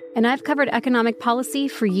Mohsen, and I've covered economic policy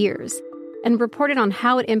for years and reported on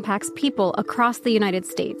how it impacts people across the United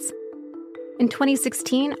States. In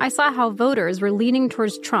 2016, I saw how voters were leaning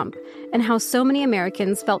towards Trump and how so many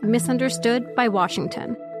Americans felt misunderstood by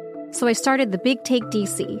Washington. So I started The Big Take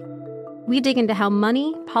DC. We dig into how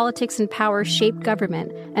money, politics, and power shape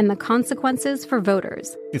government and the consequences for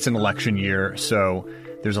voters. It's an election year, so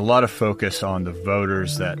there's a lot of focus on the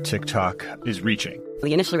voters that TikTok is reaching.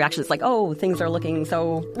 The initial reaction is like, oh, things are looking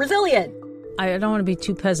so resilient. I don't want to be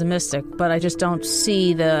too pessimistic, but I just don't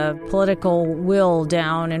see the political will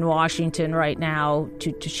down in Washington right now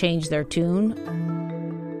to change their tune.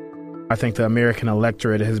 I think the American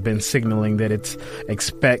electorate has been signaling that it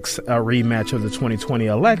expects a rematch of the 2020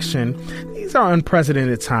 election. These are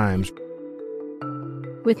unprecedented times.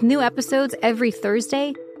 With new episodes every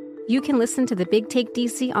Thursday, you can listen to The Big Take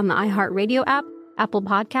DC on the iHeartRadio app, Apple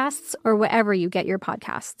Podcasts, or wherever you get your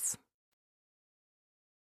podcasts.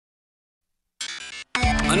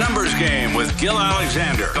 The Numbers Game with Gil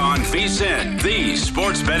Alexander on VSiN, the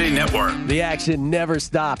Sports Betting Network. The action never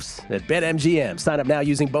stops at BetMGM. Sign up now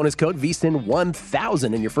using bonus code VSiN1000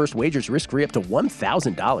 and your first wager's risk-free up to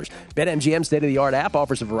 $1,000. BetMGM's state-of-the-art app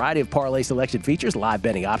offers a variety of parlay selection features, live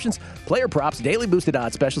betting options, player props, daily boosted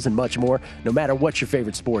odds specials, and much more. No matter what your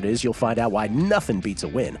favorite sport is, you'll find out why nothing beats a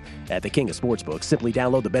win at the king of sportsbooks. Simply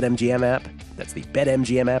download the BetMGM app. That's the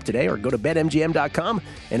BetMGM app today, or go to BetMGM.com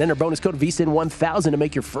and enter bonus code VSiN1000 to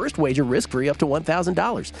make your first wager risk-free up to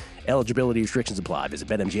 $1,000. Eligibility restrictions apply. Visit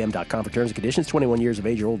BetMGM.com for terms and conditions. 21 years of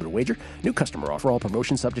age or older to wager. New customer offer. All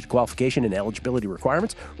promotions subject to qualification and eligibility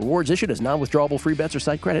requirements. Rewards issued as non-withdrawable free bets or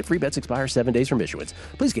site credit. Free bets expire 7 days from issuance.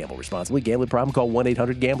 Please gamble responsibly. Gambling problem? Call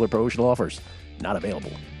 1-800-GAMBLER. Promotional offers not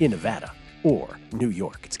available in Nevada or New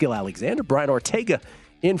York. It's Gil Alexander. Brian Ortega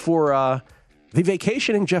in for the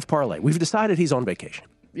vacationing Jeff Parlay. We've decided he's on vacation.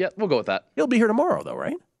 Yeah, we'll go with that. He'll be here tomorrow, though,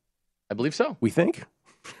 right? I believe so. We think?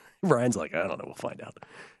 Brian's like, I don't know. We'll find out.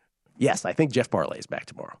 Yes, I think Jeff Parlay is back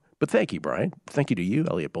tomorrow. But thank you, Brian. Thank you to you,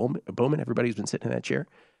 Elliot Bowman, everybody who's been sitting in that chair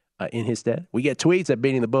in his stead. We get tweets at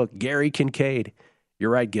Beating the Book. Gary Kincaid You're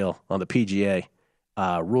right, Gil, on the PGA.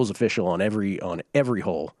 Rules official on every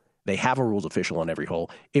hole. They have a rules official on every hole.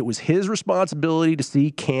 It was his responsibility to see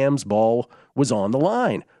Cam's ball was on the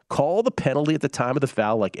line. Call the penalty at the time of the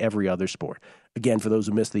foul like every other sport. Again, for those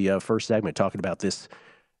who missed the first segment, talking about this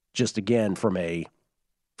just again from a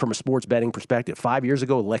sports betting perspective. 5 years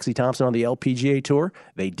ago, Lexi Thompson on the LPGA Tour,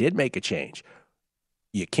 they did make a change.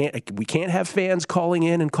 We can't have fans calling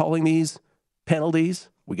in and calling these penalties.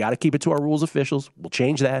 We got to keep it to our rules officials. We'll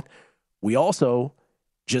change that. We also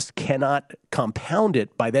just cannot compound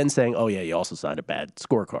it by then saying, oh, yeah, you also signed a bad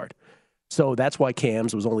scorecard. So that's why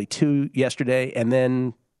Cam's was only 2 yesterday. And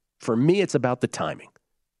then for me, it's about the timing.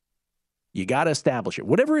 You got to establish it.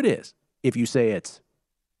 Whatever it is, if you say it's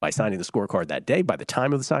by signing the scorecard that day, by the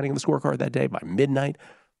time of the signing of the scorecard that day, by midnight,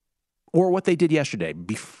 or what they did yesterday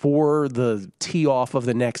before the tee off of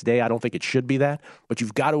the next day, I don't think it should be that. But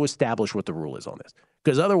you've got to establish what the rule is on this.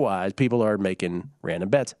 Because otherwise, people are making random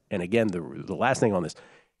bets. And again, the last thing on this,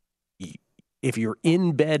 if you're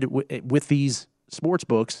in bed with these sports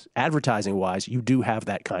books, advertising-wise, you do have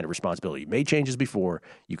that kind of responsibility. You made changes before,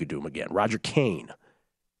 you could do them again. Roger Kane.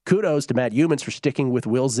 Kudos to Matt Humans for sticking with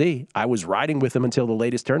Will Z. I was riding with him until the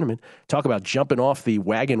latest tournament. Talk about jumping off the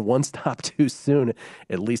wagon one stop too soon.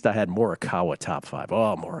 At least I had Morikawa top 5.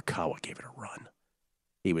 Oh, Morikawa gave it a run.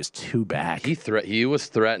 He was too back. He was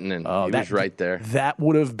threatening. Oh, he was right there. That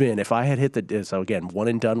would have been, if I had hit the, so again, one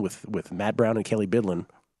and done with Matt Brown and Kelly Bidlin,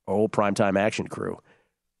 our old primetime action crew.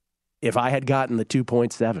 If I had gotten the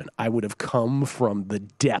 2.7, I would have come from the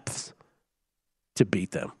depths to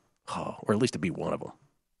beat them, or at least to beat one of them.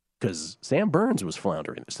 Because Sam Burns was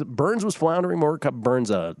floundering. Burns was floundering.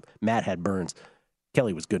 Matt had Burns.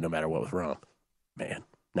 Kelly was good no matter what was wrong. Man,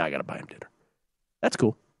 now I got to buy him dinner. That's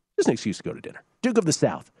cool. Just an excuse to go to dinner. Duke of the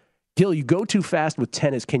South. Gil, you go too fast with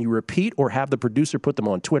tennis. Can you repeat or have the producer put them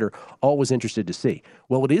on Twitter? Always interested to see.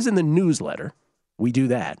 Well, it is in the newsletter. We do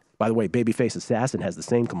that. By the way, Babyface Assassin has the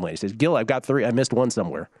same complaint. He says, Gil, I've got 3. I missed one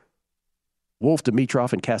somewhere. Wolf,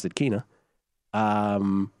 Dimitrov, and Kasatkina.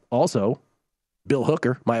 Also, Bill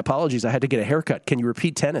Hooker. My apologies. I had to get a haircut. Can you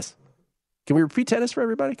repeat tennis? Can we repeat tennis for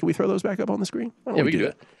everybody? Can we throw those back up on the screen? Yeah, we can do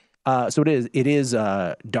it. So it is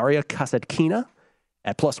Daria Kasatkina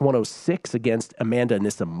at plus 106 against Amanda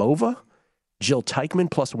Anisimova. Jill Teichman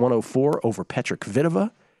plus 104 over Petra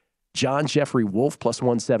Kvitova. John Jeffrey Wolf plus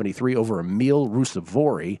 173 over Emil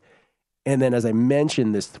Rusevori. And then, as I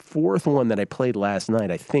mentioned, this fourth one that I played last night,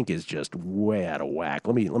 I think is just way out of whack.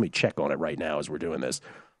 Let me check on it right now as we're doing this.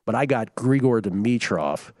 But I got Grigor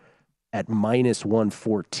Dimitrov at minus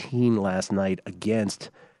 114 last night against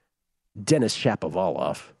Denis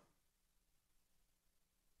Shapovalov.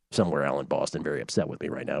 Somewhere out in Boston, very upset with me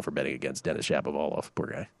right now for betting against Denis Shapovalov. Poor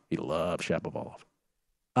guy. He loves Shapovalov.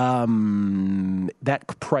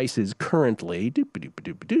 That price is currently,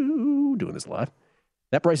 doing this live.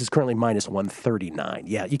 That price is currently minus 139.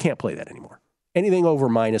 Yeah, you can't play that anymore. Anything over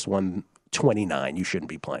minus 129, you shouldn't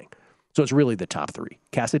be playing. So it's really the top 3.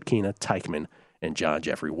 Kasatkina, Teichman, and John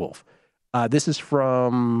Jeffrey Wolf. This is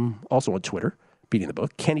from, also on Twitter, beating the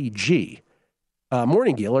book, Kenny G.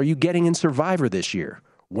 Morning, Gil. Are you getting in Survivor this year?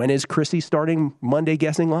 When is Chrissy starting Monday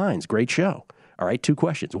Guessing Lines? Great show. All right, 2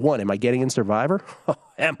 questions. 1, am I getting in Survivor?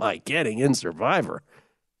 Am I getting in Survivor?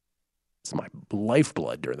 It's my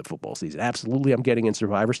lifeblood during the football season. Absolutely, I'm getting in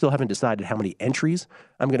Survivor. Still haven't decided how many entries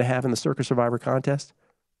I'm going to have in the Circa Survivor contest.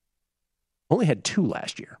 Only had 2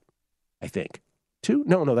 last year, I think. 2?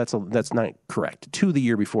 No, that's not correct. 2 the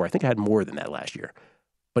year before. I think I had more than that last year,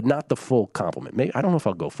 but not the full complement. Maybe, I don't know if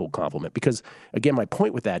I'll go full complement because, again, my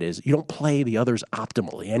point with that is you don't play the others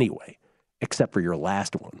optimally anyway, except for your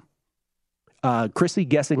last one. Chrissy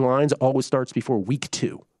Guessing Lines always starts before week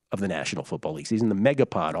 2 of the National Football League season. The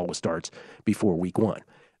Megapod always starts before week 1.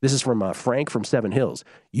 This is from Frank from Seven Hills.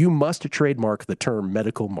 You must trademark the term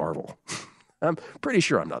medical marvel. I'm pretty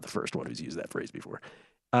sure I'm not the first one who's used that phrase before.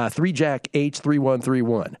 3Jack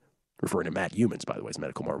H3131, referring to Matt Humans, by the way, as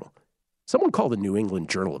medical marvel. Someone call the New England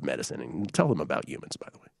Journal of Medicine and tell them about humans, by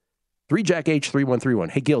the way. 3Jack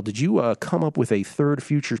H3131. Hey, Gil, did you come up with a third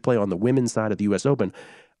futures play on the women's side of the U.S. Open?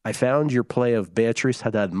 I found your play of Beatriz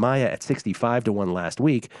Haddad Maia at 65-1 last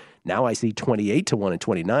week. Now I see 28-1 and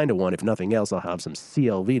 29-1. If nothing else, I'll have some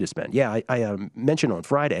CLV to spend. Yeah, I mentioned on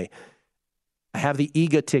Friday, I have the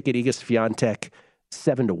Iga ticket, Iga Swiatek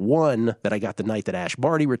 7-1 that I got the night that Ash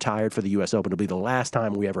Barty retired for the U.S. Open. It'll be the last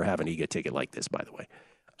time we ever have an Iga ticket like this, by the way.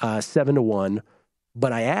 7-1.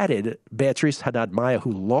 But I added Beatriz Haddad Maia,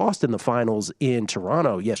 who lost in the finals in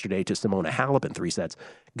Toronto yesterday to Simona Halep in 3 sets,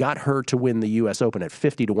 got her to win the U.S. Open at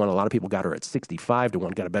 50-1. A lot of people got her at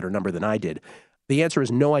 65-1, got a better number than I did. The answer is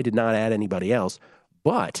no, I did not add anybody else.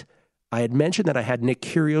 But I had mentioned that I had Nick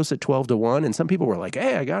Kyrgios at 12-1, and some people were like,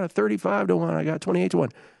 hey, I got a 35-1, I got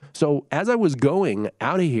 28-1. So as I was going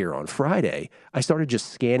out of here on Friday, I started just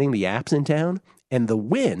scanning the apps in town, and the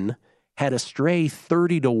win had a stray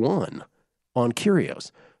 30-1 on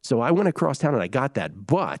Kyrgios. So I went across town and I got that,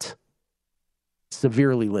 but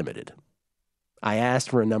severely limited. I asked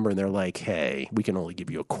for a number, and they're like, hey, we can only give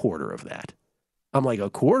you a quarter of that. I'm like, a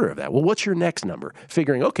quarter of that? Well, what's your next number?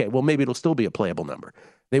 Figuring, okay, well, maybe it'll still be a playable number.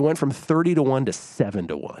 They went from 30-1 to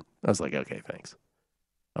 7-1. I was like, okay, thanks.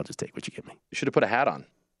 I'll just take what you give me. You should have put a hat on.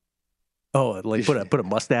 Oh, like put a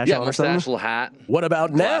mustache on or something? Yeah, mustache, little hat. What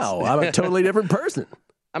about now? I'm a totally different person.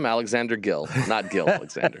 I'm Alexander Gill, not Gill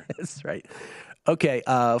Alexander. That's right. Okay,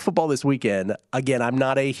 football this weekend. Again, I'm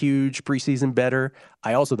not a huge preseason bettor.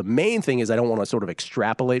 The main thing is I don't want to sort of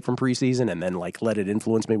extrapolate from preseason and then like let it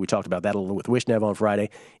influence me. We talked about that a little with Wishnev on Friday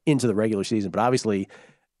into the regular season. But obviously,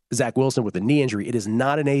 Zach Wilson with the knee injury, it is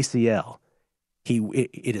not an ACL.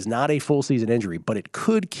 It is not a full season injury, but it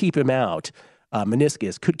could keep him out.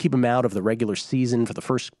 Meniscus could keep him out of the regular season for the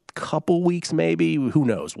first couple weeks, maybe. Who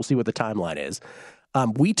knows? We'll see what the timeline is.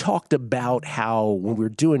 We talked about how when we were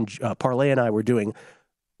doing, Parlay and I were doing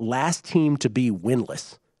last team to be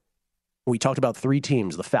winless. We talked about 3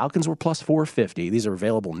 teams. The Falcons were plus 450. These are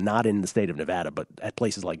available not in the state of Nevada, but at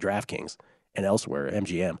places like DraftKings and elsewhere,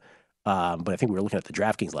 MGM. But I think we were looking at the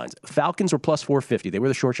DraftKings lines. Falcons were plus 450. They were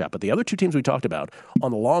the short shot. But the other 2 teams we talked about,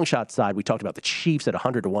 on the long shot side, we talked about the Chiefs at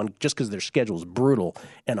 100-1 just because their schedule is brutal,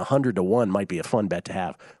 and 100-1 might be a fun bet to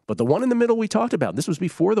have. But the one in the middle we talked about, this was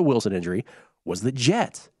before the Wilson injury, was the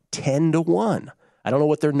Jets, 10-1. I don't know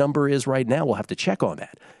what their number is right now. We'll have to check on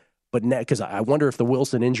that. But because I wonder if the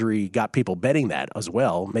Wilson injury got people betting that as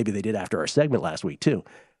well. Maybe they did after our segment last week too.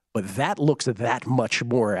 But that looks that much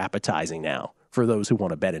more appetizing now for those who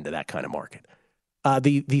want to bet into that kind of market.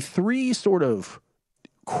 The 3 sort of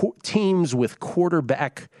teams with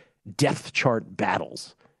quarterback depth chart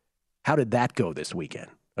battles, how did that go this weekend?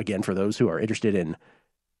 Again, for those who are interested in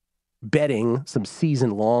betting some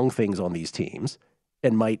season-long things on these teams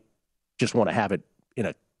and might just want to have it in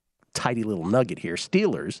a tidy little nugget here.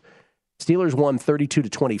 Steelers won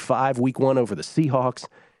 32-25 week 1 over the Seahawks.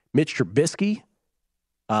 Mitch Trubisky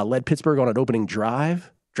led Pittsburgh on an opening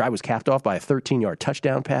drive. Drive was capped off by a 13-yard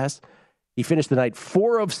touchdown pass. He finished the night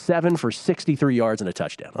 4 of 7 for 63 yards and a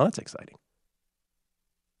touchdown. Oh, that's exciting.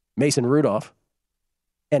 Mason Rudolph,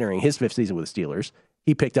 entering his 5th season with the Steelers,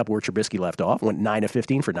 he picked up where Trubisky left off, went 9 of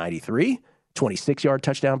 15 for 93, 26-yard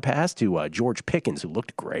touchdown pass to George Pickens, who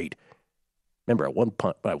looked great. Remember, at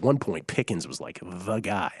one point, Pickens was like the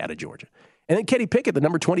guy out of Georgia. And then Kenny Pickett, the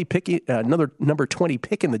number 20 pick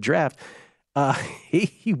in the draft,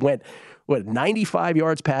 he went 95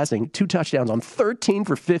 yards passing, 2 touchdowns on 13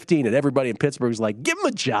 for 15, and everybody in Pittsburgh was like, give him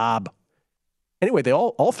a job. Anyway, they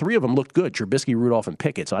all 3 of them looked good, Trubisky, Rudolph, and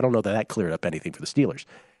Pickett, so I don't know that cleared up anything for the Steelers.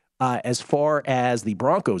 As far as the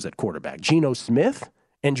Broncos at quarterback, Geno Smith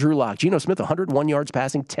and Drew Lock. Geno Smith, 101 yards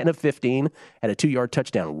passing, 10 of 15, had a 2-yard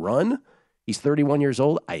touchdown run. He's 31 years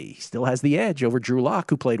old. He still has the edge over Drew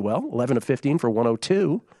Lock, who played well, 11 of 15 for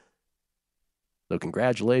 102. So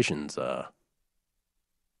congratulations.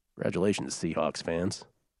 Congratulations, Seahawks fans.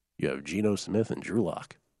 You have Geno Smith and Drew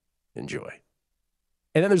Lock. Enjoy.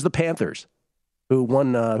 And then there's the Panthers,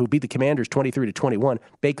 who beat the Commanders 23-21.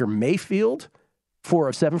 Baker Mayfield, 4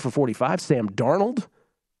 of 7 for 45. Sam Darnold,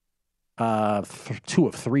 2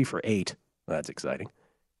 of 3 for 8. That's exciting.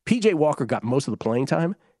 P.J. Walker got most of the playing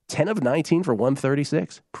time, 10 of 19 for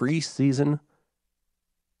 136. Preseason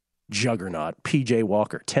juggernaut, P.J.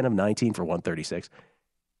 Walker, 10 of 19 for 136.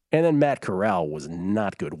 And then Matt Corral was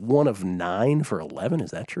not good. 1 of 9 for 11.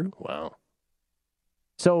 Is that true? Wow.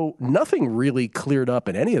 So nothing really cleared up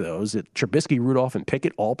in any of those. Trubisky, Rudolph, and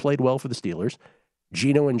Pickett all played well for the Steelers.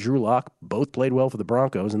 Geno and Drew Lock both played well for the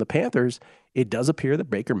Broncos. And the Panthers, it does appear that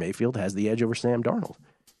Baker Mayfield has the edge over Sam Darnold.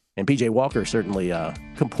 And P.J. Walker certainly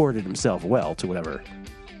comported himself well to whatever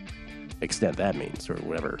extent that means, or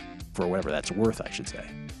whatever that's worth, I should say.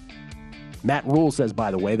 Matt Rule says,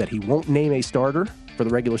 by the way, that he won't name a starter for the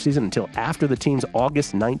regular season until after the team's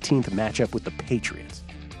August 19th matchup with the Patriots,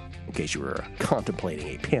 in case you were contemplating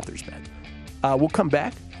a Panthers bet. We'll come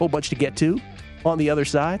back, a whole bunch to get to on the other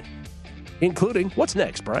side, including, what's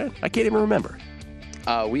next, Brian? I can't even remember.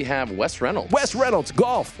 We have Wes Reynolds. Wes Reynolds,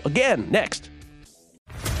 golf, again, next.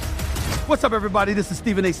 What's up, everybody? This is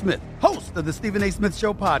Stephen A. Smith, host of the Stephen A. Smith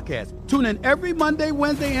Show podcast. Tune in every Monday,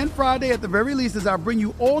 Wednesday, and Friday at the very least as I bring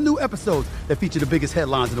you all new episodes that feature the biggest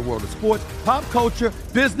headlines in the world of sports, pop culture,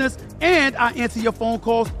 business, and I answer your phone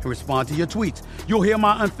calls and respond to your tweets. You'll hear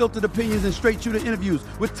my unfiltered opinions and straight-shooter interviews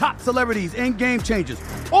with top celebrities and game changers.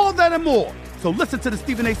 All that and more. So listen to the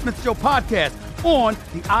Stephen A. Smith Show podcast on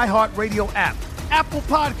the iHeartRadio app, Apple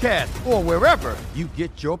Podcasts, or wherever you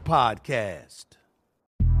get your podcast.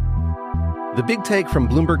 The Big Take from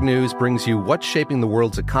Bloomberg News brings you what's shaping the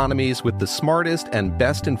world's economies with the smartest and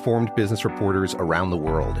best-informed business reporters around the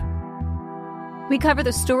world. We cover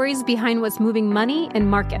the stories behind what's moving money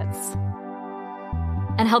and markets,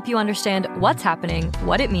 and help you understand what's happening,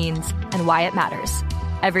 what it means, and why it matters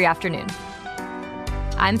every afternoon.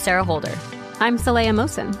 I'm Sarah Holder. I'm Saleha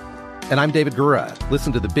Mohsin. And I'm David Gura.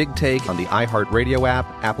 Listen to The Big Take on the iHeartRadio app,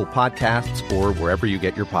 Apple Podcasts, or wherever you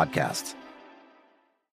get your podcasts.